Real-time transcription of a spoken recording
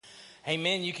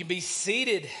Amen. You can be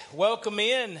seated. Welcome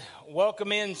in,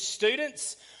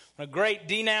 students. A great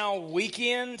D-Now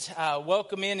weekend.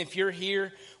 Welcome in if you're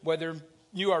here, whether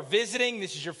you are visiting,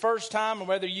 this is your first time, or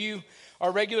whether you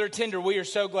are a regular attender. We are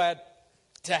so glad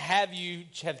to have you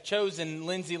have chosen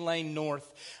Lindsay Lane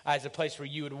North as a place where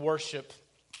you would worship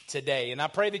today. And I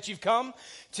pray that you've come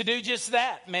to do just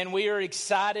that. Man, we are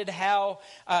excited how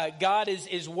God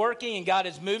is working and God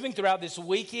is moving throughout this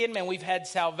weekend. Man, we've had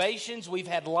salvations. We've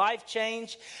had life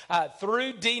change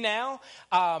through D-Now.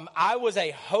 I was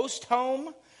a host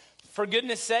home. For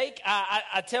goodness sake,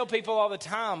 I tell people all the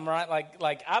time, right?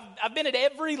 Like I've been at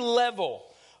every level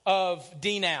of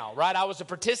D-Now, right? I was a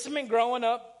participant growing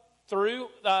up through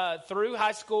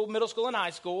high school, middle school, and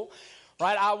high school.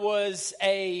 Right, I was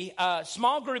a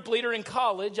small group leader in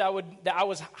college. I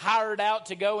was hired out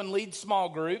to go and lead small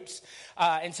groups,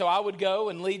 and so I would go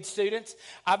and lead students.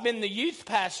 I've been the youth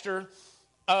pastor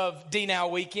of D-Now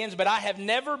weekends, but I have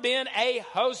never been a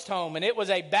host home, and it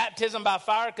was a baptism by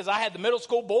fire because I had the middle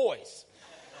school boys.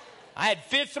 I had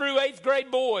 5th through 8th grade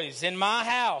boys in my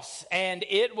house, and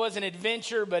it was an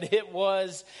adventure, but it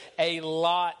was a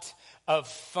lot of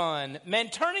fun. Man,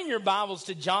 turn in your Bibles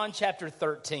to John chapter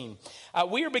 13.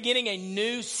 We are beginning a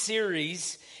new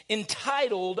series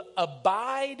entitled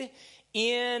Abide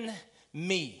in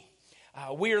Me.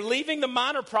 We are leaving the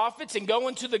minor prophets and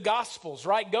going to the Gospels,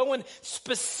 right? Going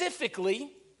specifically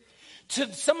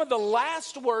to some of the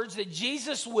last words that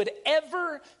Jesus would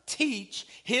ever teach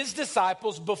his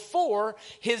disciples before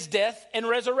his death and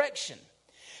resurrection.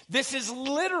 This is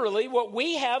literally what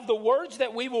we have, the words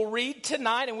that we will read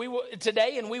tonight and we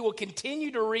will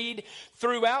continue to read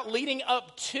throughout leading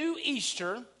up to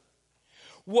Easter,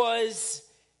 was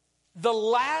the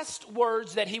last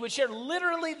words that he would share,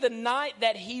 literally the night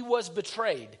that he was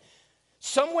betrayed.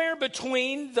 Somewhere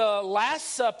between the Last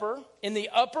Supper in the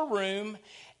upper room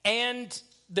and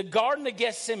the Garden of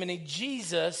Gethsemane,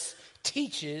 Jesus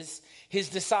teaches his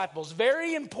disciples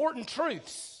very important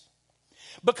truths.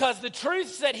 Because the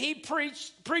truths that he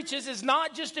preaches is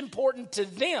not just important to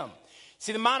them.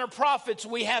 See, the minor prophets,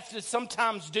 we have to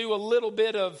sometimes do a little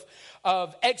bit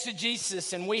of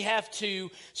exegesis, and we have to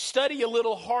study a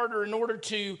little harder in order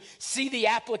to see the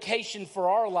application for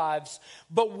our lives.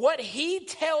 But what he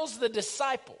tells the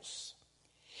disciples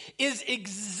is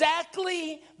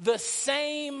exactly the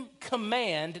same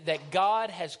command that God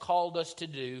has called us to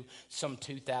do some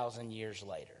 2,000 years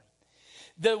later.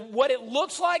 What it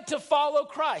looks like to follow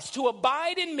Christ, to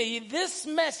abide in me, this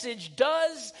message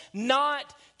does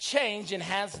not change and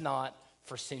has not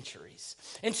for centuries.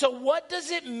 And so what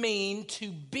does it mean to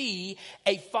be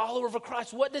a follower of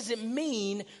Christ? What does it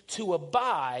mean to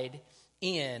abide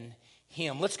in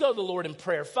him? Let's go to the Lord in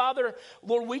prayer. Father,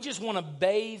 Lord, we just want to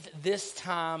bathe this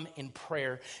time in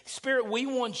prayer. Spirit, we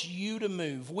want you to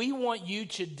move. We want you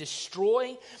to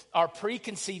destroy our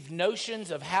preconceived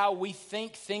notions of how we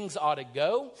think things ought to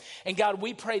go. And God,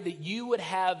 we pray that you would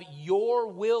have your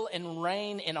will and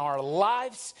reign in our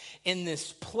lives, in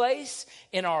this place,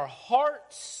 in our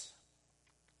hearts.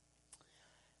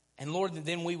 And Lord, that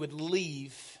then we would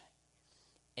leave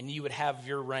and you would have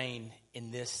your reign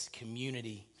in this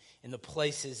community, in the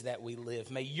places that we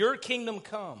live. May your kingdom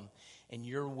come and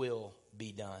your will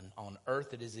be done on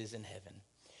earth as it is in heaven.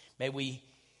 May we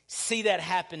see that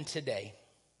happen today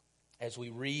as we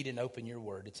read and open your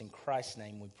word. It's in Christ's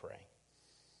name we pray.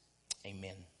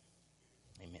 Amen.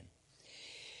 Amen.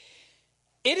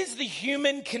 It is the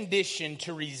human condition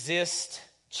to resist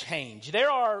change.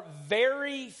 There are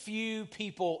very few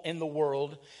people in the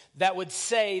world that would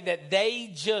say that they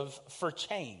just for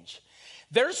change.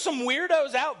 There's some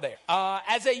weirdos out there.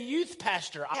 As a youth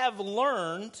pastor, I have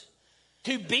learned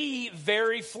to be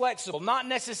very flexible. Not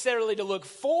necessarily to look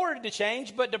forward to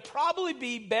change, but to probably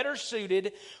be better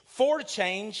suited for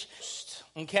change.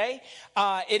 Okay?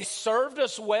 It served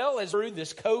us well as through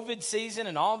this COVID season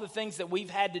and all the things that we've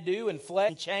had to do and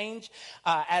flex and change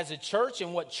as a church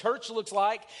and what church looks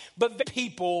like. But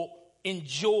people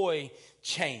enjoy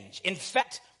change. In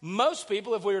fact, most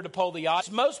people, if we were to poll the odds,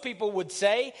 most people would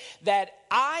say that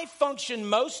I function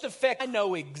most effectively. I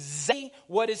know exactly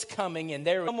what is coming and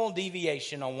there is no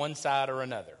deviation on one side or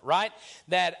another, right?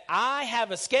 That I have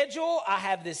a schedule. I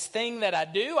have this thing that I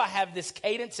do. I have this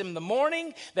cadence in the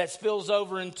morning that spills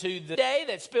over into the day,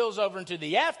 that spills over into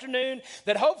the afternoon,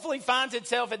 that hopefully finds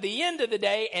itself at the end of the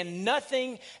day, and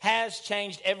nothing has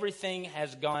changed. Everything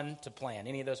has gone to plan.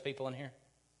 Any of those people in here?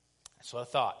 That's what I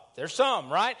thought. There's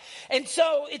some, right? And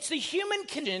so it's the human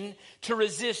condition to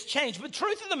resist change. But the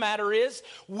truth of the matter is,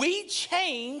 we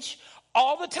change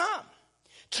all the time.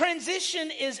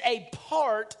 Transition is a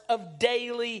part of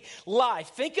daily life.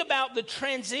 Think about the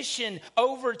transition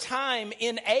over time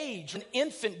in age. An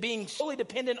infant being solely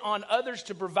dependent on others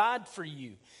to provide for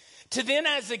you. To then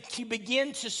you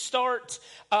begin to start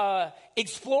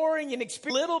exploring and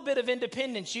experience a little bit of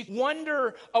independence. You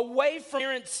wander away from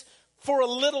parents for a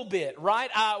little bit, right?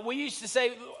 We used to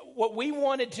say what we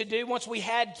wanted to do once we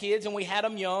had kids and we had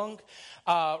them young.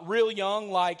 Real young,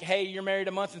 like, hey, you're married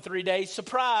a month and 3 days.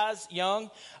 Surprise,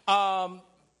 young.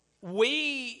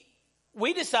 We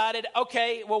decided,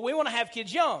 okay, well, we want to have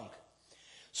kids young.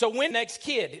 So when next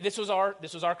kid, this was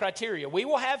our criteria. We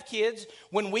will have kids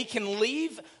when we can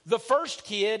leave the first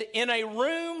kid in a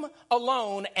room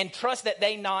alone and trust that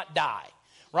they not die.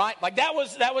 Right? Like that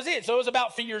was it. So it was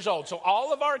about 3 years old. So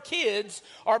all of our kids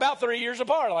are about 3 years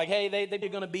apart. Like, hey, they're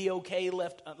going to be okay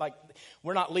left. Like,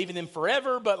 we're not leaving them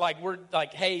forever, but like, we're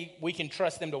like, hey, we can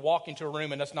trust them to walk into a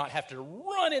room and us not have to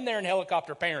run in there and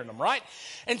helicopter parent them, right?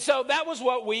 And so that was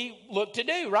what we looked to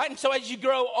do, right? And so as you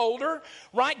grow older,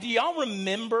 right, do y'all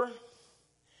remember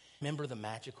the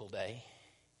magical day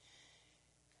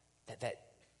that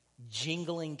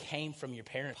jingling came from your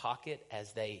parents' pocket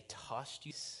as they tossed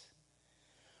you?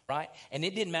 Right? And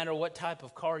it didn't matter what type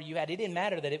of car you had. It didn't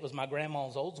matter that it was my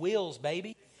grandma's old wheels,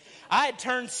 baby. I had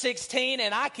turned 16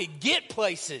 and I could get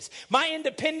places. My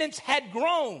independence had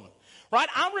grown. Right?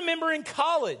 I remember in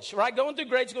college, right, going through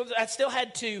grade school, I still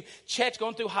had to check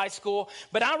going through high school.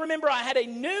 But I remember I had a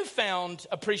newfound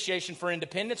appreciation for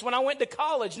independence when I went to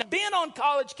college. Now, being on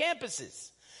college campuses,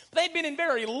 they'd been in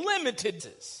very limited,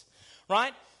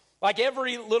 right? Like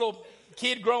every little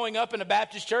kid growing up in a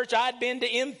Baptist church, I'd been to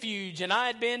Infuge and I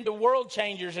had been to World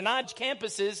Changers and I'd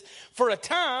campuses for a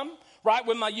time, right,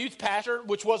 with my youth pastor,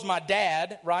 which was my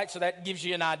dad, right? So that gives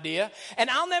you an idea. And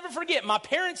I'll never forget, my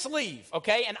parents leave,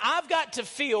 okay? And I've got to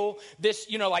fill this,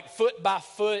 like foot by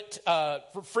foot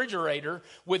refrigerator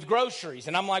with groceries.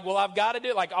 And I'm like, well, I've got to do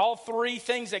it. Like all three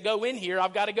things that go in here,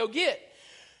 I've got to go get.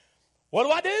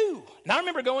 What do? And I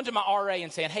remember going to my RA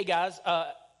and saying, hey guys,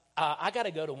 I got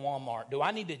to go to Walmart. Do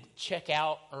I need to check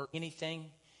out or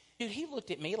anything? Dude, he looked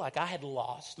at me like I had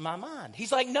lost my mind.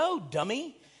 He's like, no,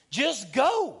 dummy, just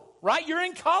go, right? You're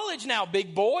in college now,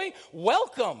 big boy.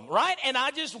 Welcome, right? And I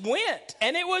just went,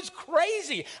 and it was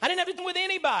crazy. I didn't have to do it with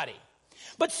anybody.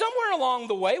 But somewhere along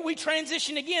the way, we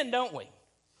transition again, don't we?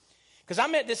 Because I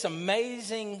met this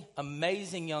amazing,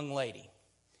 amazing young lady,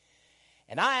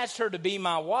 and I asked her to be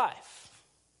my wife.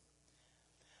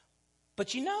 But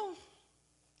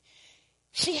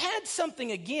she had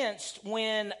something against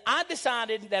when I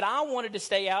decided that I wanted to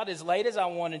stay out as late as I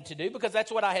wanted to do, because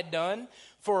that's what I had done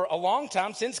for a long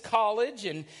time, since college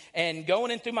and going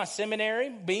in through my seminary,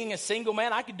 being a single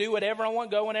man. I could do whatever I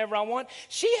want, go whenever I want.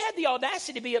 She had the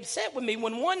audacity to be upset with me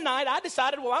when one night I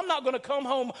decided, well, I'm not going to come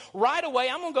home right away.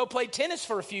 I'm going to go play tennis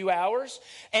for a few hours,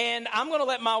 and I'm going to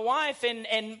let my wife and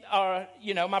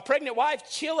my pregnant wife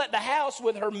chill at the house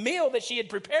with her meal that she had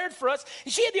prepared for us.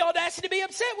 And she had the audacity to be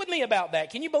upset with me about that.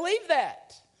 Can you believe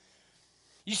that?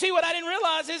 You see, what I didn't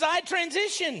realize is I had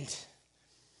transitioned.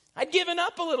 I'd given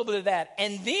up a little bit of that.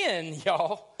 And then,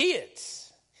 y'all,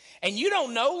 kids. And you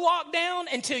don't know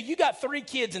lockdown until you got 3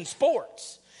 kids in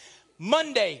sports.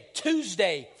 Monday,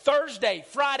 Tuesday, Thursday,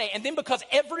 Friday. And then because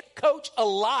every coach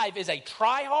alive is a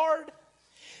try-hard,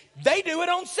 they do it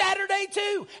on Saturday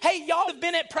too. Hey, y'all have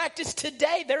been at practice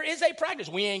today. There is a practice.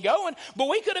 We ain't going, but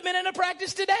we could have been in a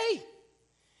practice today.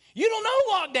 You don't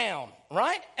know lockdown,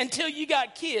 right? Until you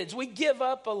got kids. We give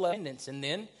up a independence, and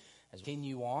then as we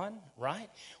continue on, right?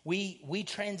 We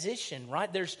transition, right?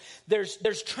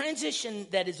 There's transition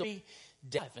that is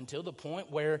until the point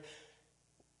where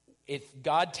if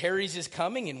God tarries his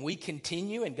coming and we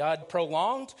continue and God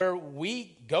prolonged, where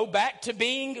we go back to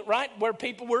being, right, where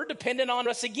people were dependent on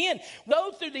us again. We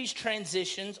go through these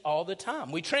transitions all the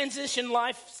time. We transition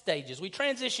life stages. We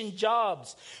transition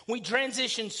jobs. We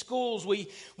transition schools.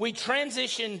 We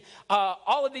transition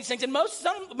all of these things. And most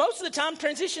of the time,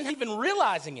 transition isn't even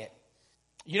realizing it.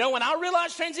 When I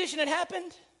realized transition had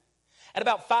happened? At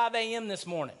about 5 a.m. this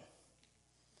morning.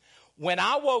 When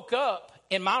I woke up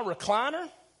in my recliner,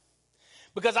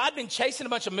 because I'd been chasing a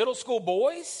bunch of middle school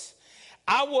boys,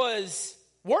 I was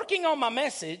working on my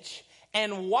message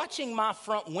and watching my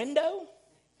front window,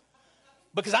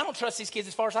 because I don't trust these kids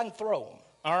as far as I can throw them,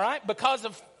 all right? Because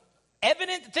of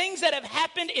evident things that have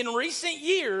happened in recent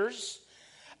years,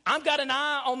 I've got an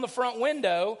eye on the front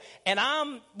window, and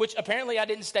which apparently I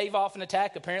didn't stave off an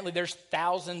attack. Apparently there's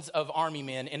thousands of army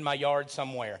men in my yard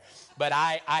somewhere. But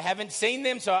I haven't seen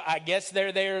them, so I guess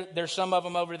they're there. There's some of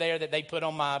them over there that they put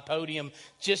on my podium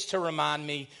just to remind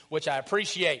me, which I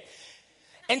appreciate.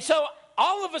 And so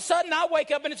all of a sudden I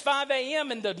wake up and it's 5 a.m.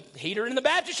 and the heater in the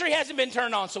baptistry hasn't been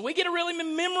turned on. So we get a really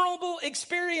memorable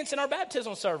experience in our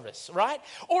baptismal service, right?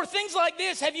 Or things like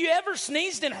this. Have you ever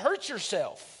sneezed and hurt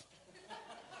yourself?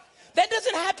 That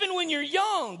doesn't happen when you're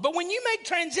young. But when you make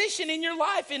transition in your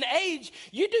life in age,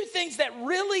 you do things that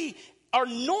really are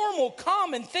normal,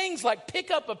 common things like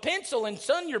pick up a pencil and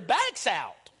sun your backs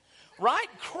out. Right?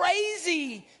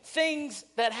 Crazy things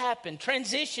that happen.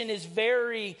 Transition is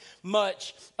very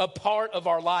much a part of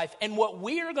our life. And what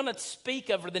we are going to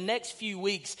speak over the next few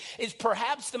weeks is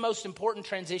perhaps the most important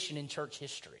transition in church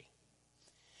history.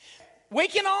 We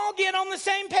can all get on the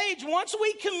same page. Once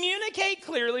we communicate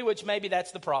clearly, which maybe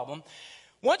that's the problem.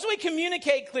 Once we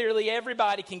communicate clearly,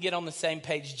 everybody can get on the same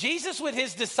page. Jesus with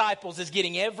his disciples is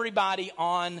getting everybody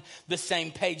on the same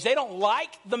page. They don't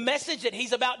like the message that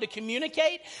he's about to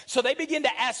communicate, so they begin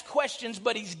to ask questions,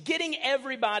 but he's getting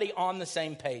everybody on the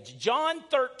same page. John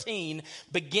 13,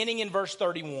 beginning in verse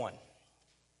 31.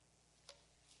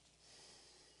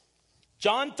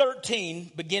 John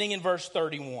 13, beginning in verse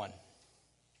 31.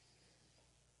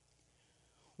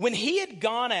 When he had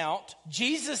gone out,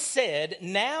 Jesus said,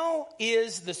 "Now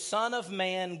is the Son of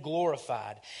Man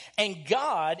glorified, and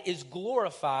God is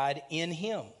glorified in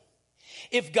him.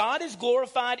 If God is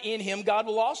glorified in him, God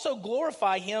will also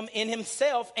glorify him in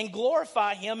himself and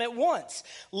glorify him at once.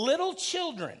 Little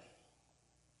children,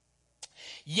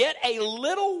 yet a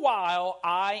little while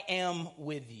I am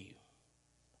with you."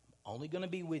 I'm only going to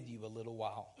be with you a little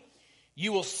while.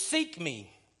 "You will seek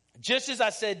me, just as I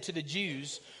said to the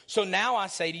Jews, so now I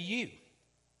say to you,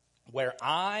 where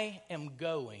I am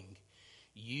going,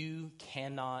 you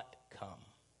cannot come."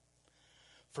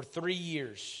 For 3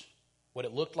 years, what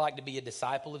it looked like to be a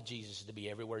disciple of Jesus is to be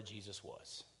everywhere Jesus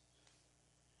was.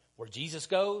 Where Jesus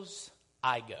goes,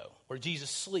 I go. Where Jesus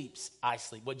sleeps, I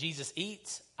sleep. What Jesus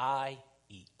eats, I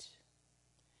eat.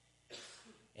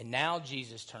 And now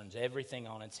Jesus turns everything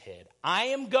on its head. I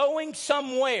am going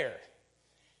somewhere.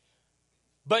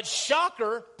 But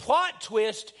shocker, plot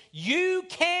twist, you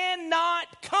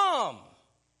cannot come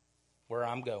where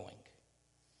I'm going.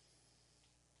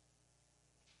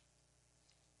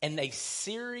 And a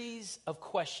series of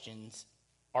questions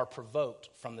are provoked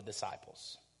from the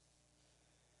disciples.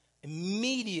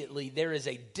 Immediately, there is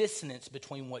a dissonance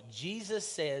between what Jesus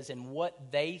says and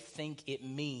what they think it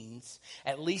means.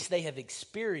 At least they have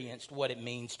experienced what it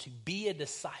means to be a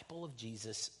disciple of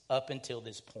Jesus up until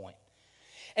this point.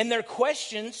 And their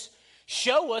questions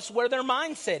show us where their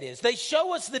mindset is. They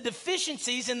show us the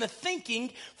deficiencies in the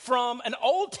thinking from an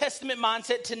Old Testament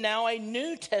mindset to now a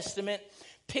New Testament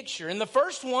picture. And the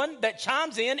first one that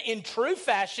chimes in true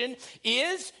fashion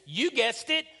is, you guessed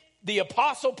it, the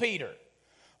Apostle Peter.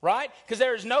 Right? Because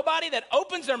there is nobody that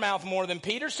opens their mouth more than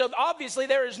Peter. So obviously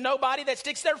there is nobody that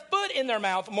sticks their foot in their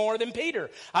mouth more than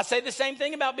Peter. I say the same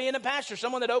thing about being a pastor.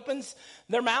 Someone that opens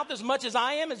their mouth as much as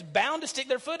I am is bound to stick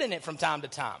their foot in it from time to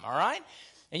time. All right?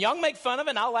 And y'all can make fun of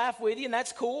it and I'll laugh with you and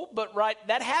that's cool. But right,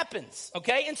 that happens.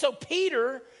 Okay? And so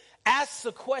Peter asks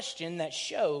a question that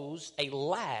shows a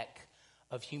lack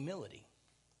of humility.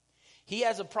 He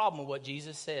has a problem with what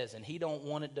Jesus says, and he don't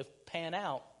want it to pan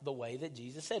out the way that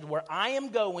Jesus said. Where I am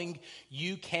going,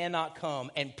 you cannot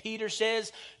come. And Peter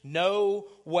says, no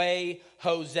way,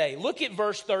 Jose. Look at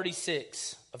verse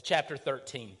 36 of chapter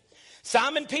 13.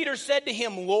 Simon Peter said to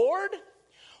him, "Lord,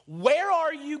 where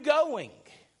are you going?"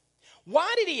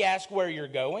 Why did he ask where you're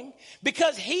going?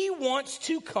 Because he wants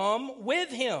to come with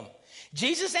him.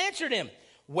 Jesus answered him,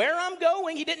 "Where I'm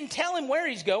going," he didn't tell him where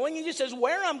he's going. He just says,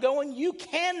 "Where I'm going, you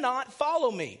cannot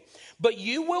follow me, but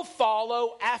you will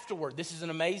follow afterward." This is an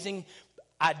amazing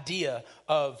idea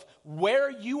of where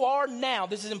you are now.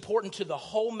 This is important to the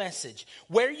whole message.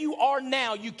 Where you are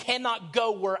now, you cannot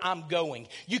go where I'm going.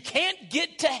 You can't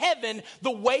get to heaven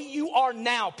the way you are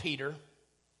now, Peter.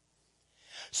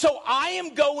 So I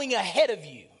am going ahead of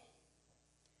you,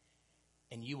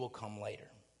 and you will come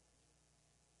later.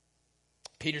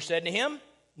 Peter said to him,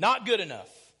 "Not good enough.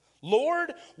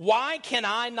 Lord, why can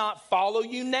I not follow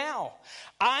you now?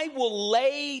 I will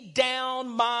lay down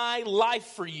my life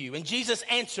for you." And Jesus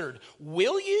answered,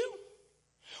 "Will you?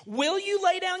 Will you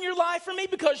lay down your life for me?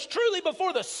 Because truly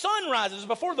before the sun rises,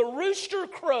 before the rooster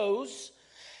crows,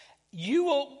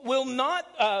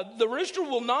 the rooster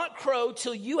will not crow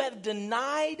till you have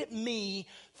denied me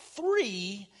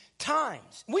 3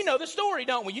 times. We know the story,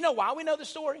 don't we? You know why we know the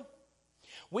story?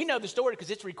 We know the story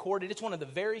because it's recorded. It's one of the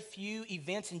very few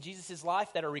events in Jesus'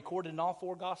 life that are recorded in all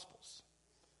 4 Gospels.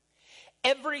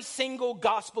 Every single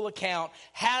Gospel account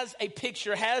has a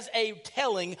picture, has a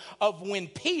telling of when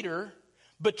Peter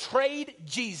betrayed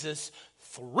Jesus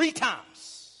 3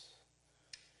 times.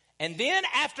 And then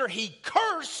after he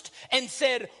cursed and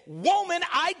said, "Woman,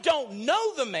 I don't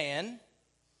know the man,"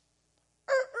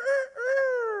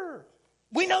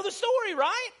 we know the story,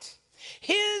 right?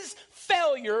 His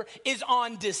failure is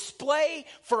on display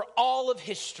for all of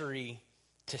history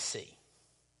to see.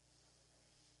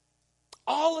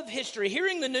 All of history,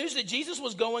 hearing the news that Jesus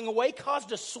was going away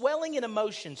caused a swelling in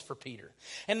emotions for Peter.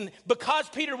 And because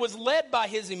Peter was led by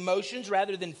his emotions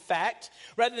rather than fact,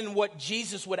 rather than what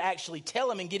Jesus would actually tell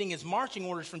him and getting his marching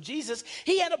orders from Jesus,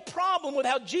 he had a problem with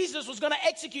how Jesus was going to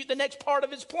execute the next part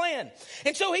of his plan.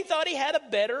 And so he thought he had a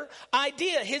better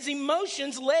idea. His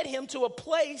emotions led him to a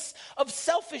place of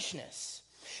selfishness.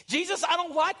 Jesus, I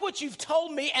don't like what you've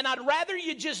told me, and I'd rather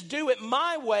you just do it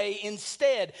my way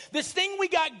instead. This thing we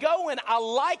got going, I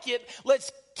like it.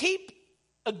 Let's keep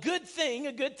a good thing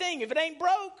a good thing. If it ain't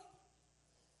broke,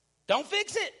 don't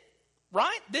fix it,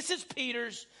 right? This is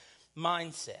Peter's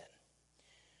mindset.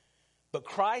 But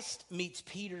Christ meets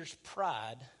Peter's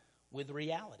pride with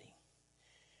reality.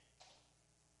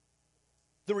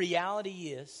 The reality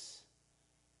is,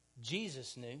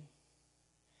 Jesus knew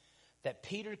that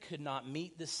Peter could not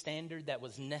meet the standard that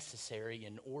was necessary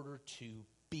in order to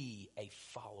be a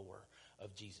follower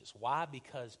of Jesus. Why?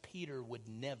 Because Peter would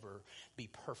never be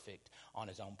perfect on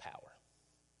his own power.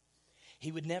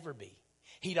 He would never be.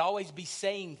 He'd always be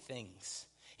saying things.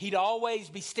 He'd always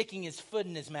be sticking his foot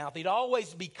in his mouth. He'd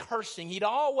always be cursing.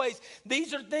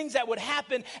 These are things that would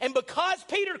happen. And because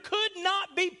Peter could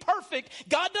not be perfect,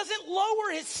 God doesn't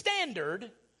lower his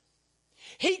standard.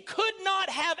 He could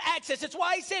not have access. That's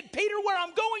why he said, "Peter, where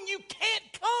I'm going, you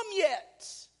can't come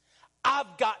yet.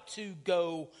 I've got to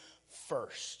go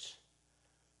first."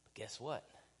 But guess what?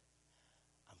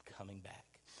 I'm coming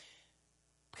back.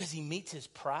 Because he meets his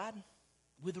pride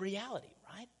with reality,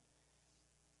 right?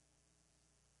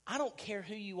 I don't care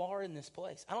who you are in this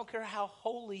place. I don't care how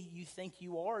holy you think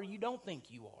you are or you don't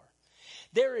think you are.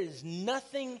 There is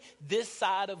nothing this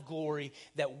side of glory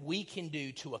that we can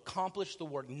do to accomplish the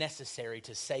work necessary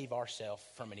to save ourselves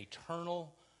from an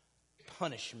eternal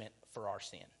punishment for our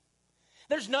sin.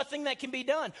 There's nothing that can be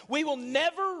done. We will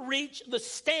never reach the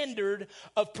standard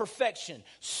of perfection.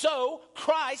 So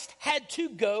Christ had to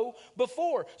go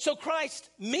before. So Christ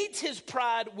meets his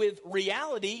pride with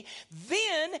reality.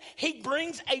 Then he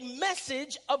brings a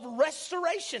message of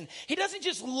restoration. He doesn't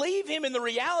just leave him in the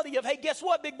reality of, "Hey, guess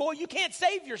what, big boy? You can't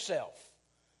save yourself.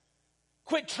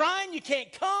 Quit trying, you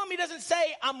can't come." He doesn't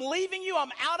say, "I'm leaving you,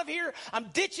 I'm out of here, I'm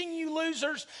ditching you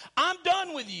losers, I'm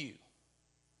done with you."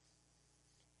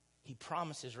 He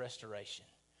promises restoration.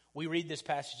 We read this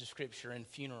passage of Scripture in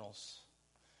funerals.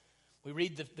 We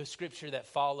read the Scripture that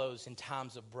follows in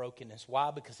times of brokenness.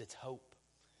 Why? Because it's hope.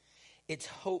 It's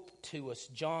hope to us.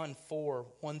 John 4,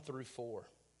 1 through 4.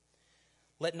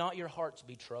 "Let not your hearts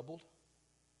be troubled.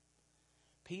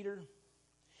 Peter,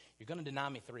 you're going to deny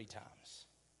me 3 times.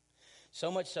 So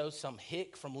much so, some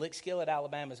hick from Lickskillet,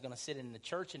 Alabama is going to sit in the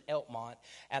church in Elkmont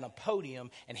at a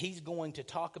podium, and he's going to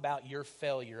talk about your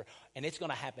failure. And it's going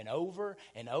to happen over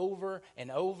and over and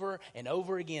over and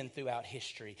over again throughout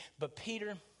history. But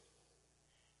Peter,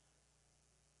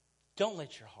 don't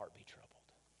let your heart be troubled.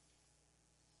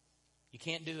 You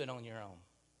can't do it on your own.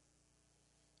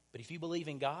 But if you believe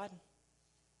in God,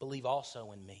 believe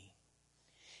also in me.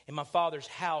 In my Father's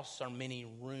house are many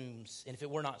rooms. And if it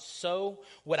were not so,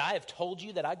 would I have told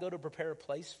you that I go to prepare a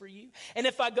place for you? And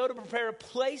if I go to prepare a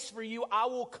place for you, I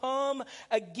will come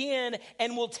again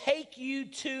and will take you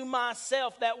to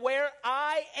myself, that where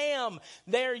I am,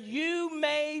 there you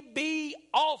may be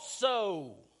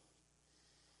also."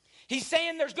 He's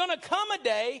saying there's going to come a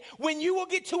day when you will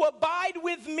get to abide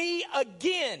with me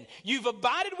again. You've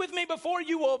abided with me before.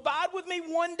 You will abide with me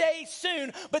one day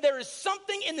soon. But there is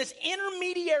something in this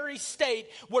intermediary state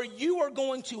where you are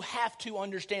going to have to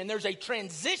understand. There's a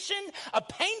transition, a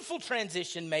painful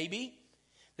transition maybe,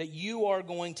 that you are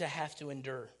going to have to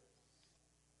endure.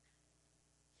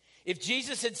 If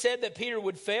Jesus had said that Peter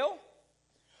would fail,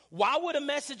 why would a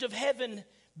message of heaven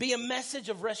be a message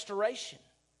of restoration?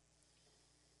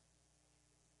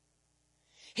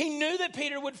 He knew that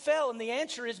Peter would fail, and the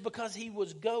answer is because he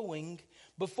was going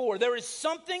before. There is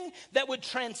something that would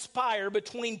transpire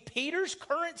between Peter's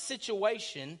current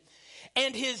situation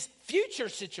and his future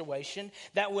situation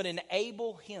that would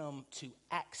enable him to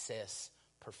access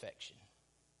perfection.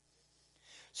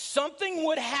 Something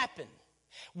would happen.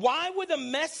 Why would the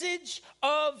message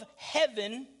of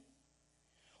heaven,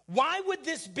 why would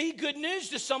this be good news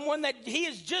to someone that he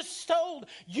has just told,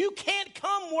 "You can't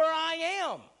come where I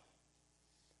am"?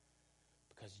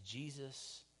 Because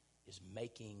Jesus is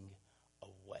making a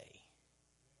way.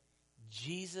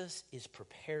 Jesus is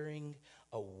preparing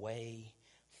a way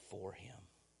for him.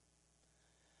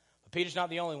 But Peter's not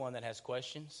the only one that has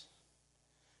questions.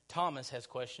 Thomas has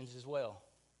questions as well.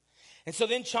 And so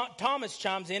then Thomas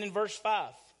chimes in verse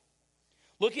 5.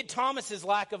 Look at Thomas's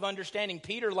lack of understanding.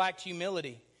 Peter lacked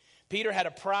humility. Peter had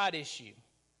a pride issue.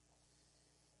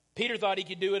 Peter thought he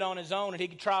could do it on his own and he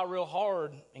could try real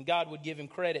hard and God would give him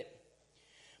credit.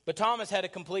 But Thomas had a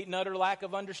complete and utter lack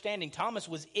of understanding. Thomas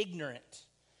was ignorant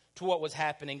to what was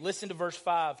happening. Listen to verse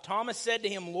 5. Thomas said to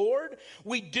him, Lord,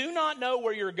 we do not know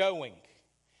where you're going.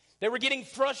 They were getting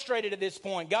frustrated at this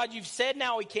point. God, you've said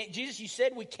now we can't. Jesus, you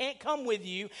said we can't come with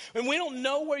you, and we don't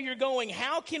know where you're going.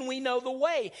 How can we know the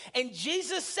way? And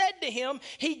Jesus said to him,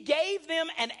 he gave them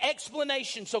an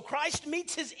explanation. So Christ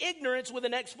meets his ignorance with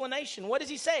an explanation. What does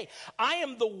he say? I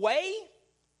am the way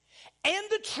and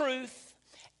the truth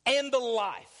and the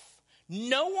life.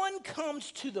 No one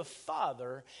comes to the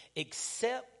Father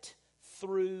except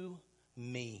through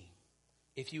me.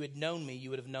 If you had known me,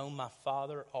 you would have known my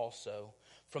Father also.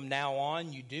 From now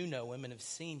on, you do know him and have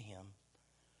seen him.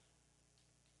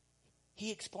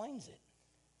 He explains it.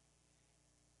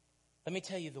 Let me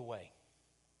tell you the way,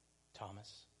 Thomas.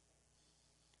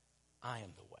 I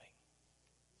am the way.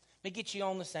 Let me get you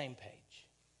on the same page.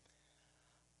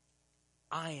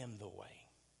 I am the way.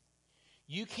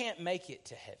 You can't make it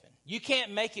to heaven. You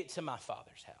can't make it to my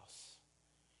Father's house.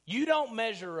 You don't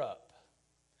measure up.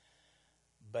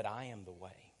 But I am the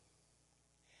way.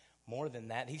 More than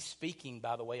that, he's speaking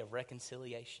by the way of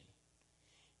reconciliation.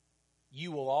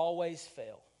 You will always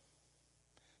fail.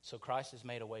 So Christ has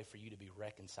made a way for you to be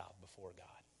reconciled before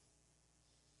God.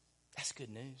 That's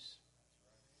good news.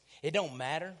 It don't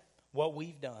matter what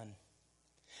we've done.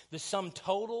 The sum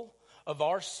total of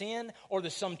our sin or the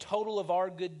sum total of our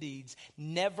good deeds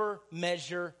never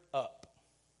measure up.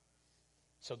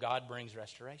 So God brings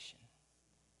restoration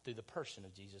through the person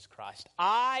of Jesus Christ.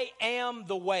 I am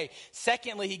the way.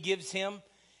 Secondly, he gives him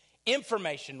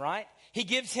information, right? He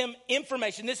gives him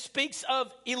information. This speaks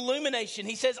of illumination.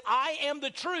 He says, I am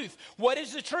the truth. What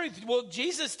is the truth? Well,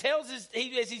 Jesus tells us,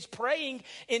 as he's praying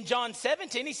in John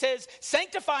 17, he says,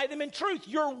 sanctify them in truth.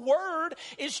 Your word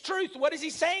is truth. What is he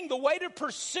saying? The way to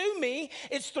pursue me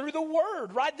is through the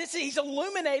word, right? He's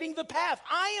illuminating the path.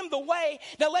 I am the way.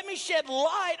 Now let me shed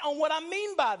light on what I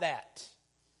mean by that.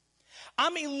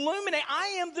 I'm illuminating.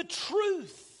 I am the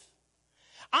truth.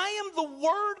 I am the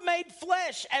Word made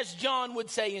flesh, as John would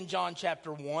say in John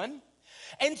chapter 1.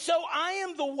 And so I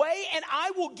am the way, and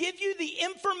I will give you the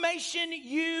information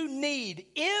you need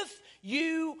if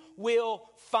you will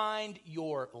find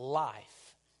your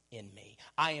life in me.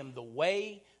 I am the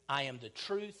way, I am the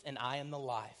truth, and I am the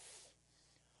life.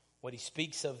 What he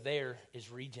speaks of there is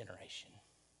regeneration.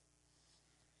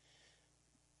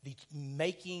 The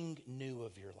making new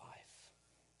of your life.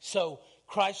 So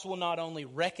Christ will not only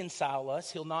reconcile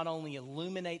us, he'll not only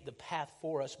illuminate the path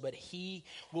for us, but he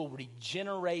will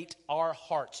regenerate our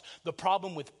hearts. The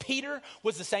problem with Peter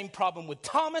was the same problem with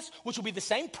Thomas, which will be the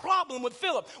same problem with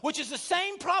Philip, which is the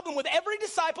same problem with every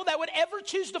disciple that would ever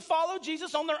choose to follow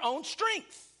Jesus on their own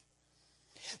strength.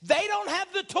 They don't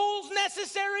have the tools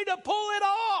necessary to pull it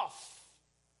off.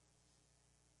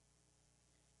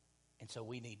 And so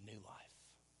we need new life.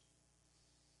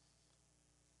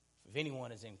 If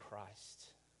anyone is in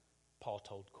Christ, Paul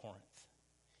told Corinth,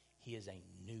 he is a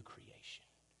new creation.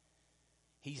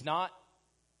 He's not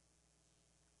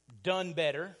done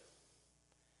better.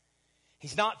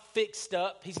 He's not fixed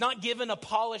up. He's not given a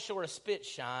polish or a spit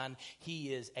shine.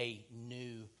 He is a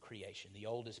new creation. The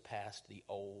old is past, the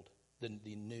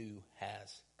new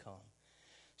has come.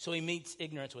 So he meets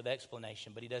ignorance with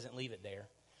explanation, but he doesn't leave it there.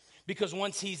 Because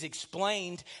once he's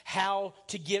explained how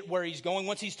to get where he's going,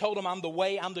 once he's told him, I'm the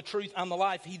way, I'm the truth, I'm the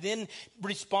life, he then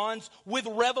responds with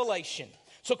revelation.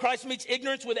 So Christ meets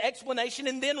ignorance with explanation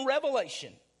and then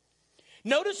revelation.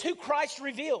 Notice who Christ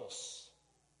reveals.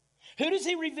 Who does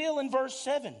he reveal in verse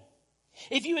 7?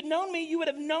 If you had known me, you would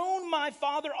have known my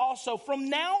Father also. From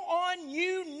now on,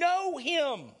 you know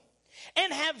him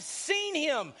and have seen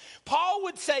him. Paul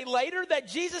would say later that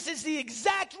Jesus is the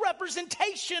exact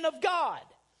representation of God,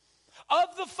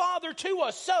 of the Father to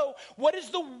us. So, what is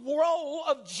the role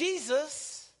of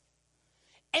Jesus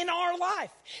in our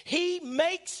life? He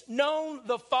makes known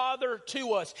the Father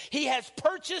to us. He has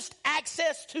purchased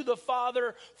access to the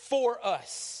Father for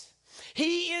us.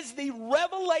 He is the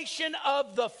revelation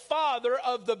of the Father,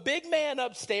 of the big man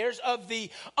upstairs, of the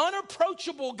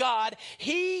unapproachable God.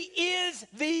 He is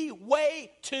the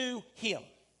way to him.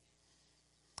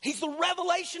 He's the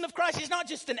revelation of Christ. He's not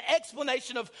just an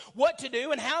explanation of what to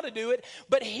do and how to do it,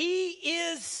 but he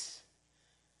is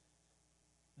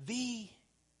the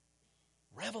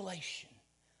revelation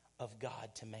of God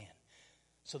to man.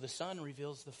 So the Son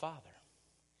reveals the Father.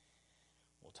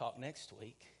 Well, We'll talk next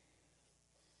week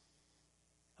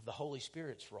of the Holy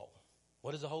Spirit's role.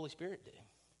 What does the Holy Spirit do?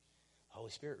 The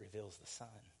Holy Spirit reveals the Son.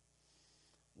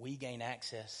 We gain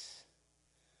access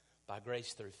by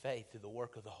grace through faith through the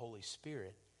work of the Holy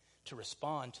Spirit to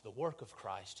respond to the work of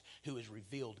Christ who has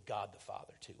revealed God the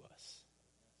Father to us.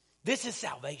 This is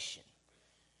salvation.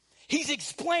 He's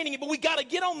explaining it, but we got to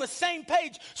get on the same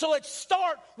page. So let's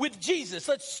start with Jesus.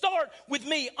 Let's start with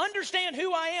me. Understand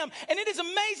who I am. And it is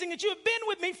amazing that you have been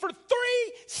with me for 3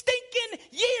 stinking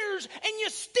years and you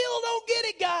still don't get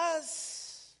it,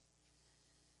 guys.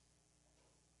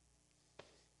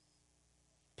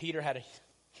 Peter had a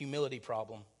humility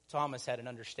problem. Thomas had an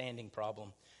understanding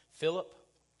problem. Philip,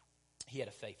 he had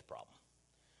a faith problem.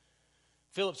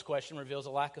 Philip's question reveals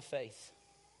a lack of faith.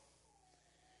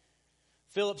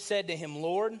 Philip said to him,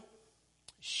 Lord,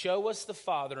 show us the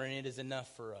Father, and it is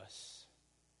enough for us.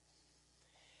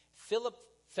 Philip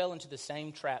fell into the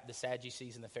same trap the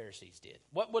Sadducees and the Pharisees did.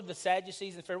 What would the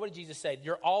Sadducees and the Pharisees, what did Jesus say?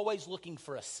 You're always looking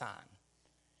for a sign.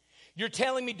 You're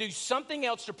telling me do something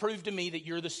else to prove to me that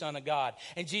you're the Son of God.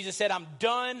 And Jesus said, I'm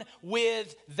done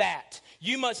with that.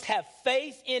 You must have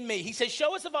faith in me. He says,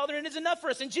 show us the Father, and it is enough for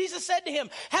us. And Jesus said to him,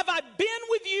 have I been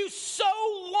with you so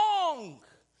long,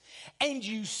 and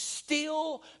you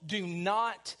still do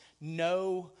not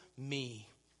know me,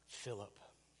 Philip?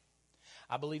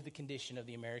 I believe the condition of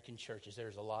the American church is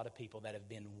there's a lot of people that have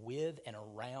been with and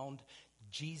around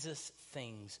Jesus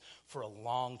things for a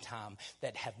long time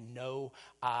that have no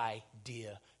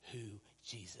idea who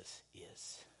Jesus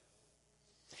is.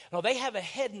 Now, they have a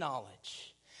head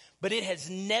knowledge, but it has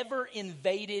never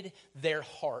invaded their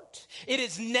heart. It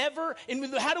is never,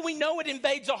 and how do we know it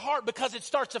invades our heart? Because it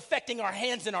starts affecting our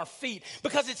hands and our feet.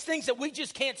 Because it's things that we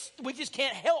just can't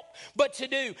help but to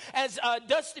do. As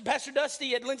Pastor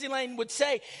Dusty at Lindsay Lane would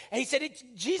say, and he said,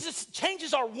 Jesus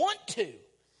changes our want to.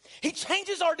 He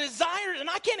changes our desires, and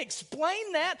I can't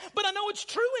explain that, but I know it's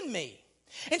true in me.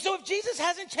 And so if Jesus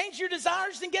hasn't changed your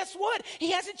desires, then guess what?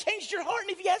 He hasn't changed your heart.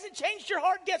 And if he hasn't changed your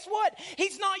heart, guess what?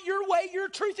 He's not your way, your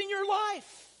truth, in your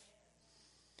life.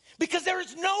 Because there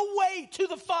is no way to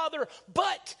the Father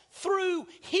but through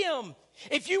him.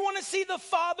 If you want to see the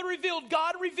Father revealed,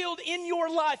 God revealed in your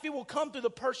life, it will come through the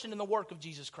person and the work of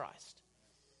Jesus Christ.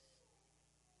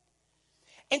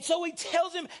 And so he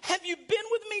tells him, have you been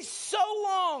with me so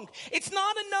long? It's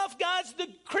not enough, guys. The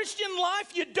Christian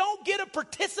life, you don't get a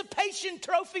participation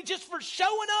trophy just for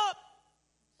showing up.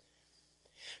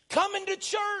 Coming to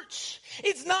church,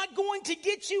 it's not going to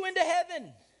get you into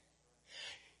heaven.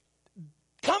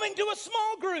 Coming to a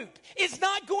small group is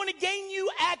not going to gain you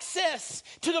access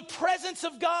to the presence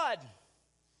of God.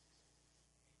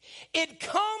 It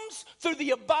comes through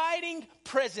the abiding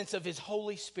presence of his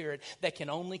Holy Spirit that can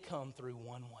only come through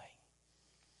one way.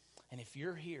 And if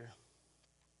you're here,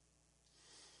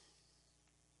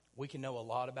 we can know a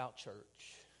lot about church.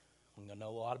 We can know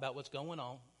a lot about what's going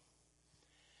on.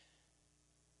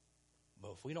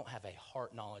 But if we don't have a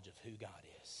heart knowledge of who God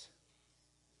is,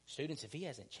 students, if he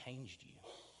hasn't changed you,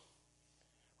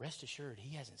 rest assured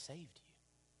he hasn't saved you.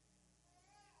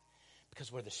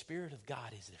 Because where the Spirit of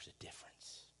God is, there's a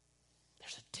difference.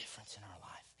 There's a difference in our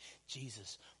life.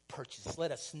 Jesus purchased.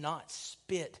 Let us not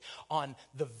spit on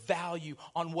the value,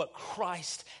 on what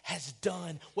Christ has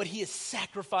done, what he has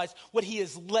sacrificed, what he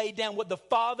has laid down, what the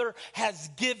Father has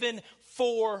given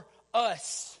for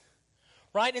us.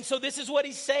 Right? And so this is what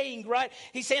he's saying, right?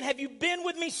 He's saying, have you been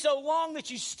with me so long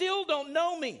that you still don't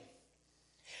know me?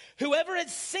 Whoever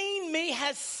has seen me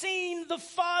has seen the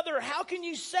Father. How can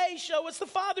you say, show us the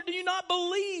Father? Do you not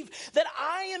believe that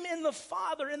I am in the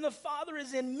Father and the Father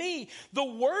is in me? The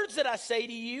words that I say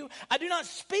to you, I do not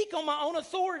speak on my own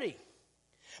authority.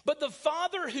 But the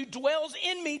Father who dwells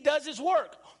in me does his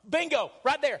work. Bingo,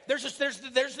 right there. There's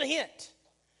the hint.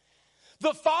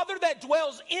 The Father that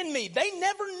dwells in me. They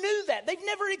never knew that. They've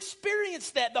never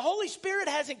experienced that. The Holy Spirit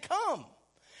hasn't come.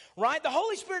 Right? The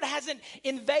Holy Spirit hasn't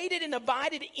invaded and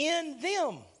abided in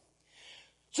them.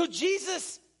 So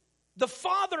Jesus, the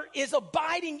Father, is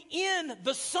abiding in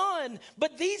the Son,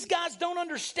 but these guys don't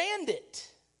understand it.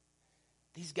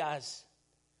 These guys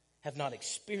have not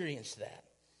experienced that.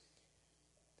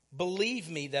 Believe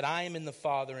me that I am in the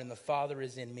Father and the Father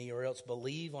is in me, or else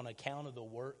believe on account of the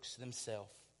works themselves.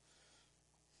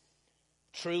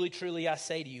 Truly, truly, I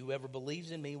say to you, whoever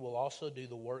believes in me will also do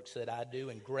the works that I do,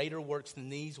 and greater works than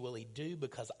these will he do,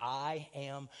 because I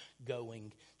am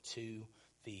going to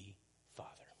the Father.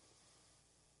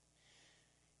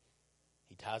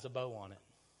 He ties a bow on it.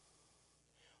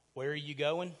 Where are you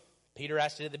going? Peter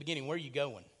asked it at the beginning, where are you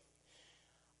going?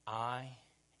 I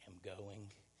am going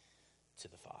to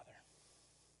the Father.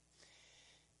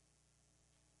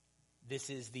 this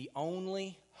is the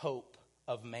only hope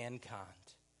of mankind,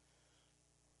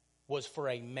 was for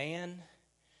a man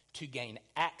to gain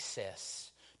access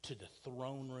to the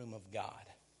throne room of God.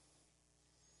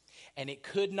 And it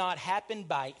could not happen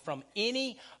from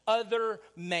any other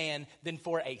man than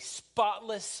for a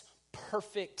spotless,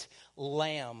 perfect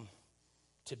lamb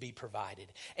to be provided.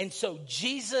 And so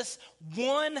Jesus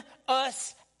won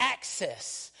us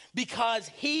access because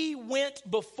he went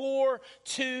before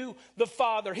to the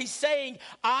Father. He's saying,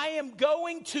 I am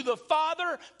going to the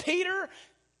Father, Peter,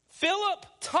 Philip,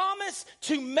 Thomas,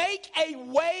 to make a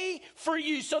way for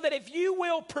you so that if you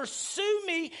will pursue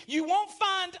me, you won't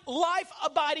find life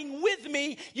abiding with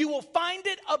me. You will find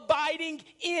it abiding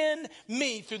in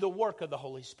me through the work of the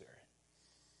Holy Spirit,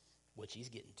 which he's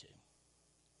getting to.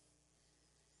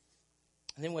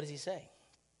 And then what does he say?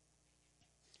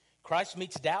 Christ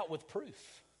meets doubt with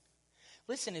proof.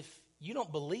 Listen, if you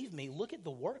don't believe me, look at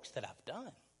the works that I've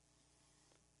done.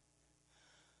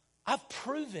 I've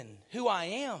proven who I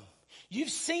am. You've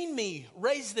seen me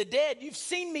raise the dead. You've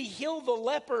seen me heal the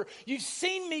leper. You've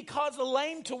seen me cause the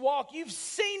lame to walk. You've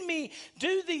seen me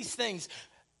do these things.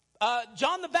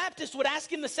 John the Baptist would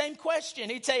ask him the same question.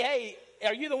 He'd say, hey,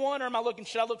 are you the one, or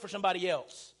should I look for somebody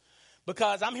else?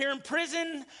 Because I'm here in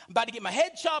prison. I'm about to get my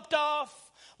head chopped off.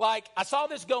 Like, I saw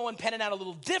this panning out a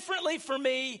little differently for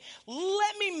me.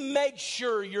 Let me make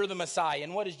sure you're the Messiah.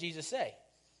 And what does Jesus say?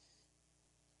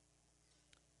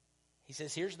 He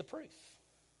says, here's the proof.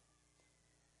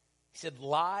 He said,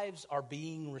 lives are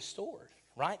being restored,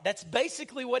 right? That's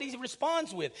basically what he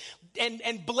responds with.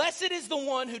 And blessed is the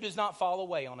one who does not fall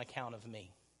away on account of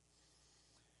me.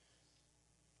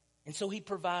 And so he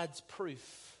provides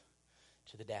proof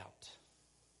to the doubt.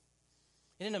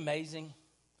 Isn't it amazing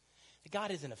that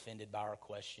God isn't offended by our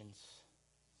questions?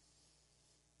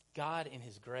 God, in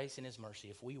his grace and his mercy,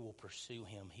 if we will pursue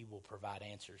him, he will provide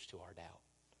answers to our doubt.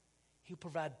 He'll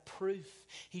provide proof.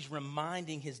 He's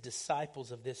reminding his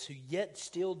disciples of this who yet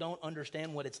still don't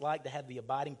understand what it's like to have the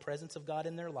abiding presence of God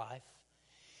in their life.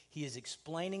 He is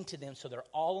explaining to them so they're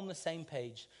all on the same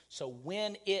page. So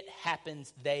when it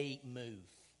happens, they move.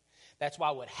 That's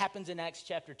why what happens in Acts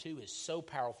chapter 2 is so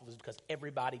powerful, is because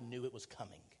everybody knew it was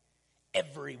coming.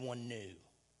 Everyone knew.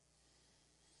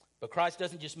 But Christ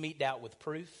doesn't just meet doubt with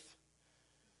proof.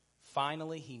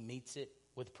 Finally, he meets it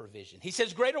with provision. He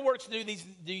says, greater works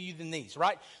do you than these,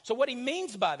 right? So what he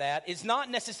means by that is not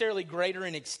necessarily greater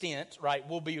in extent, right?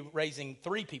 We'll be raising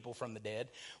 3 people from the dead.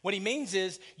 What he means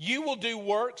is you will do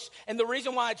works, and the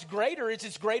reason why it's greater is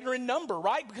it's greater in number,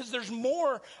 right? Because there's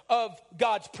more of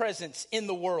God's presence in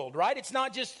the world, right? It's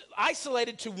not just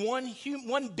isolated to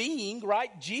one being,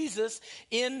 right? Jesus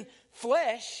in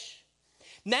flesh.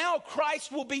 Now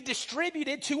Christ will be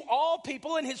distributed to all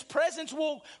people, and his presence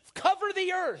will cover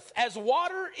the earth as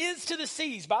water is to the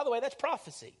seas. By the way, that's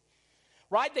prophecy,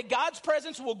 right? That God's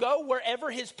presence will go wherever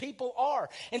his people are.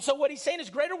 And so what he's saying is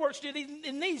greater works do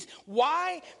than these.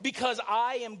 Why? Because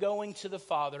I am going to the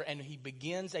Father, and he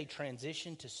begins a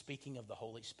transition to speaking of the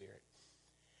Holy Spirit.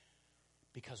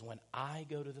 Because when I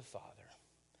go to the Father,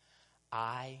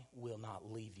 I will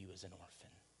not leave you as an orphan.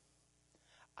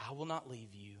 I will not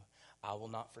leave you. I will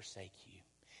not forsake you.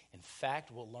 In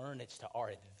fact, we'll learn it's to our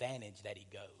advantage that he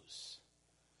goes.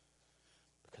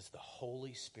 Because the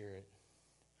Holy Spirit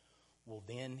will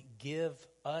then give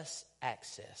us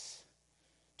access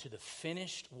to the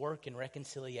finished work and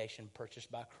reconciliation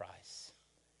purchased by Christ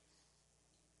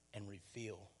and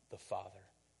reveal the Father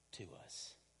to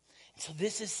us. And so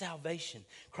this is salvation.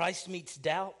 Christ meets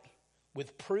doubt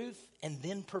with proof and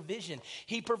then provision.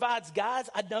 He provides, guys,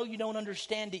 I know you don't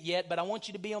understand it yet, but I want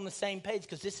you to be on the same page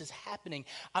because this is happening.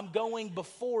 I'm going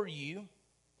before you,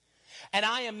 and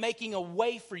I am making a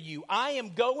way for you. I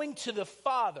am going to the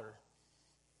Father.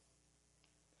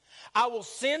 I will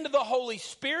send the Holy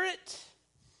Spirit,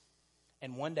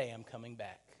 and one day I'm coming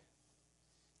back.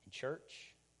 In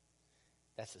church,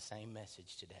 that's the same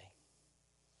message today.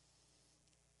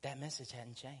 That message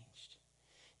hadn't changed.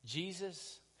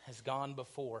 Jesus has gone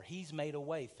before. He's made a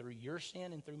way through your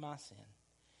sin and through my sin.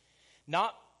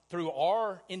 Not through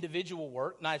our individual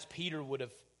work, not as Peter would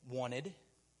have wanted,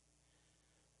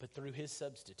 but through his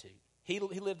substitute. He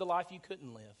lived the life you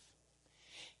couldn't live.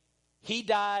 He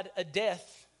died a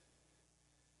death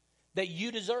that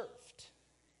you deserved.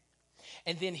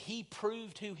 And then he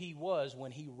proved who he was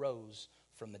when he rose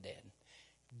from the dead,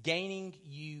 gaining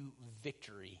you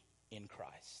victory in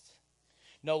Christ.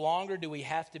 No longer do we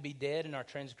have to be dead in our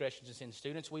transgressions and sins.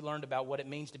 Students, we learned about what it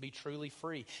means to be truly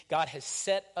free. God has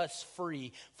set us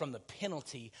free from the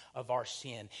penalty of our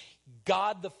sin.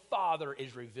 God the Father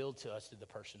is revealed to us through the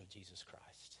person of Jesus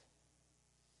Christ.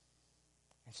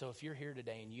 And so if you're here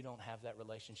today and you don't have that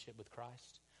relationship with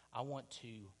Christ, I want to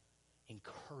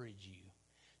encourage you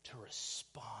to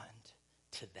respond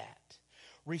to that.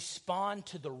 Respond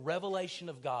to the revelation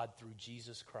of God through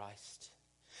Jesus Christ.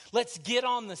 Let's get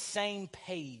on the same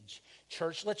page,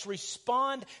 church. Let's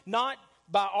respond not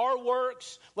by our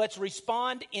works. Let's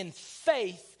respond in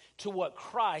faith to what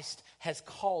Christ has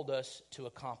called us to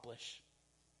accomplish.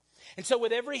 And so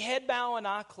with every head bowed and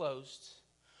eye closed,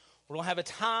 we're going to have a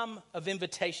time of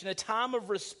invitation, a time of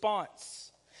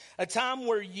response, a time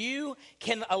where you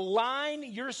can align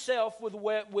yourself with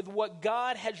what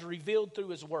God has revealed through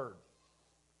His Word.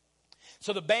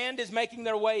 So the band is making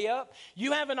their way up.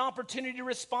 You have an opportunity to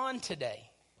respond today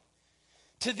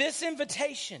to this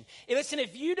invitation. And listen,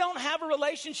 if you don't have a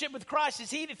relationship with Christ,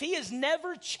 if He has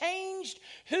never changed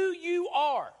who you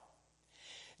are,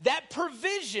 that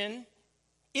provision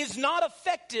is not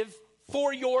effective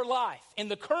for your life. In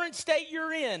the current state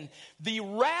you're in, the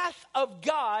wrath of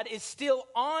God is still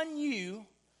on you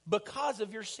because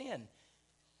of your sin.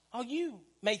 Oh, you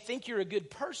may think you're a good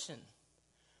person,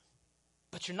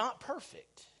 but you're not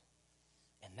perfect.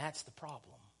 And that's the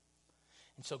problem.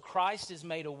 And so Christ has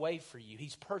made a way for you.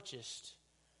 He's purchased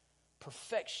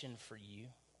perfection for you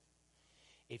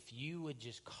if you would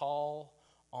just call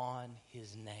on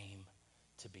His name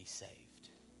to be saved.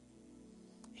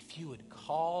 If you would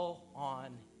call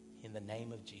on in the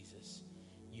name of Jesus,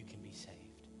 you can be saved.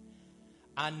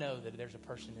 I know that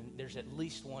there's at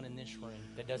least one in this room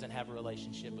that doesn't have a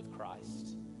relationship with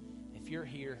Christ. If you're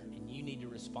here and you need to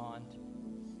respond,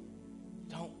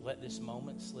 don't let this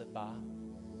moment slip by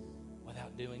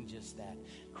without doing just that.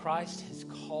 Christ has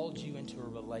called you into a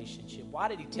relationship. Why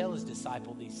did He tell His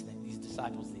disciples these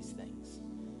things?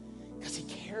 Because He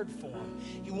cared for them.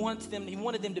 He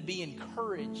wanted them to be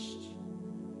encouraged.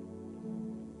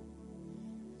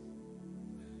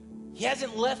 He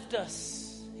hasn't left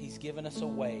us. He's given us a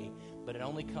way, but it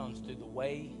only comes through the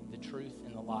way, the truth,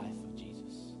 and the life of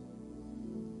Jesus.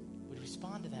 Would you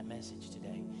respond to that message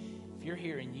today? If you're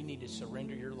here and you need to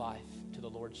surrender your life to the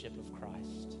Lordship of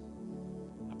Christ,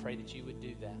 I pray that you would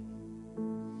do that.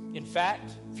 In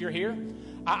fact, if you're here,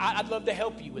 I'd love to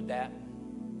help you with that.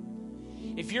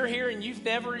 If you're here and you've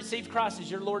never received Christ as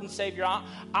your Lord and Savior,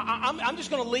 I'm just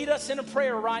going to lead us in a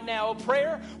prayer right now. A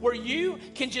prayer where you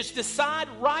can just decide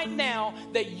right now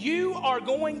that you are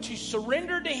going to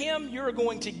surrender to Him. You're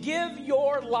going to give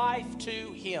your life to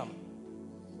Him.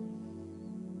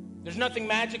 There's nothing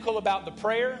magical about the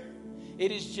prayer.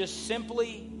 It is just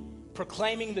simply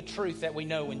proclaiming the truth that we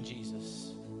know in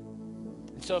Jesus.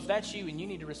 And so if that's you and you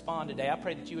need to respond today, I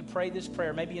pray that you would pray this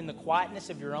prayer, maybe in the quietness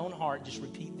of your own heart. Just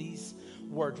repeat these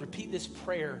words. Repeat this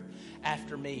prayer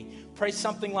after me. Pray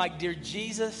something like, Dear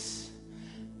Jesus,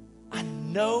 I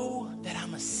know that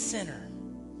I'm a sinner.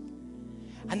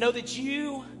 I know that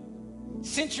you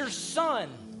sent your Son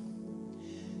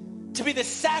to be the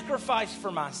sacrifice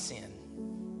for my sin.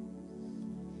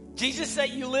 Jesus,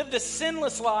 that you lived a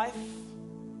sinless life,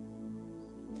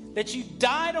 that you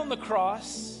died on the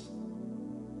cross,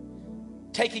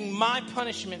 taking my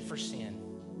punishment for sin.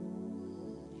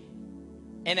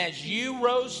 And as you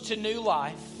rose to new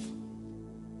life,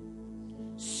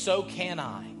 so can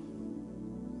I.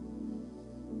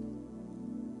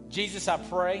 Jesus, I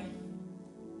pray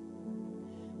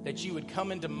that you would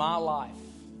come into my life.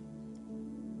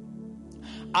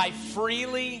 I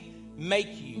freely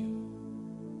make you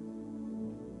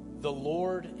the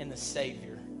Lord and the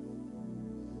Savior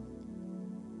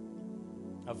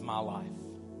of my life.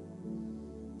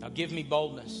 Now give me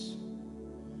boldness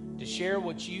to share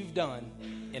what you've done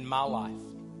in my life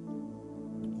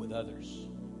with others.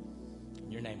 In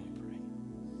your name we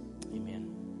pray.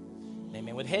 Amen.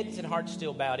 Amen. With heads and hearts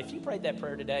still bowed, if you prayed that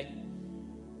prayer today,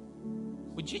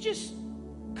 would you just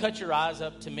cut your eyes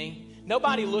up to me?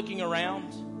 Nobody looking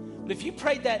around. But if you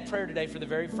prayed that prayer today for the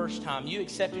very first time, you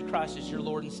accepted Christ as your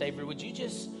Lord and Savior, would you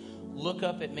just look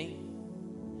up at me?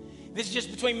 This is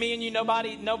just between me and you.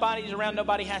 Nobody's around.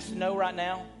 Nobody has to know right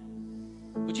now.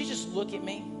 Would you just look at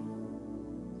me?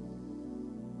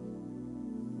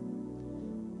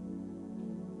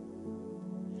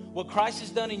 What Christ has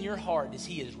done in your heart is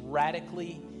He has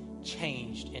radically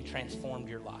changed and transformed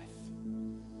your life.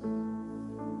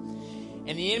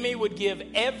 And the enemy would give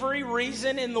every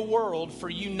reason in the world for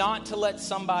you not to let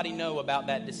somebody know about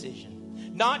that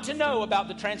decision. Not to know about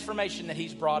the transformation that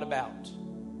He's brought about.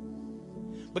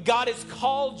 But God has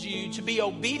called you to be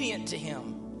obedient to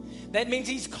Him. That means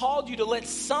He's called you to let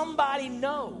somebody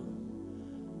know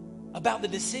about the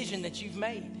decision that you've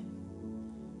made.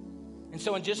 And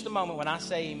so in just a moment, when I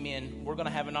say amen, we're going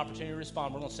to have an opportunity to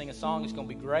respond. We're going to sing a song. It's going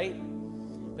to be great.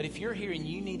 But But if you're here and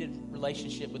you need a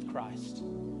relationship with Christ,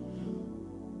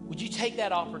 would you take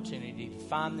that opportunity to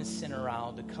find this center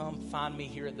aisle, to come find me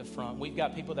here at the front? We've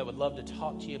got people that would love to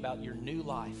talk to you about your new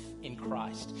life in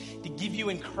Christ, to give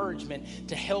you encouragement,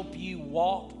 to help you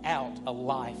walk out a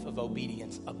life of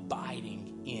obedience,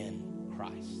 abiding in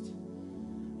Christ.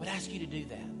 I would ask you to do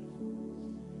that.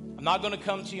 I'm not going to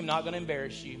come to you. I'm not going to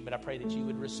embarrass you, but I pray that you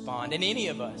would respond. And any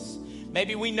of us,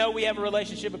 maybe we know we have a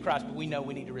relationship with Christ, but we know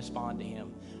we need to respond to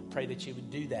him. I pray that you would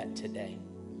do that today.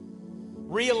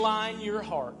 Realign your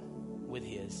heart with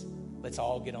his. Let's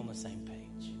all get on the same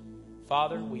page.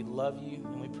 Father, we love you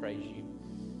and we praise you.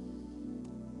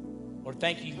 Lord,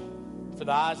 thank you for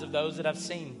the eyes of those that I've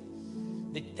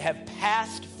seen that have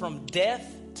passed from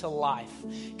death to life.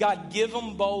 God, give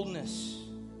them boldness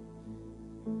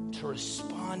to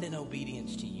respond in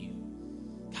obedience to you.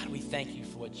 God, we thank you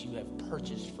for what you have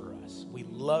purchased for us. We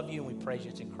love you and we praise you.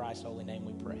 It's in Christ's holy name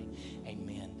we pray.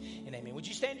 Amen and amen. Would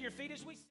you stand to your feet as we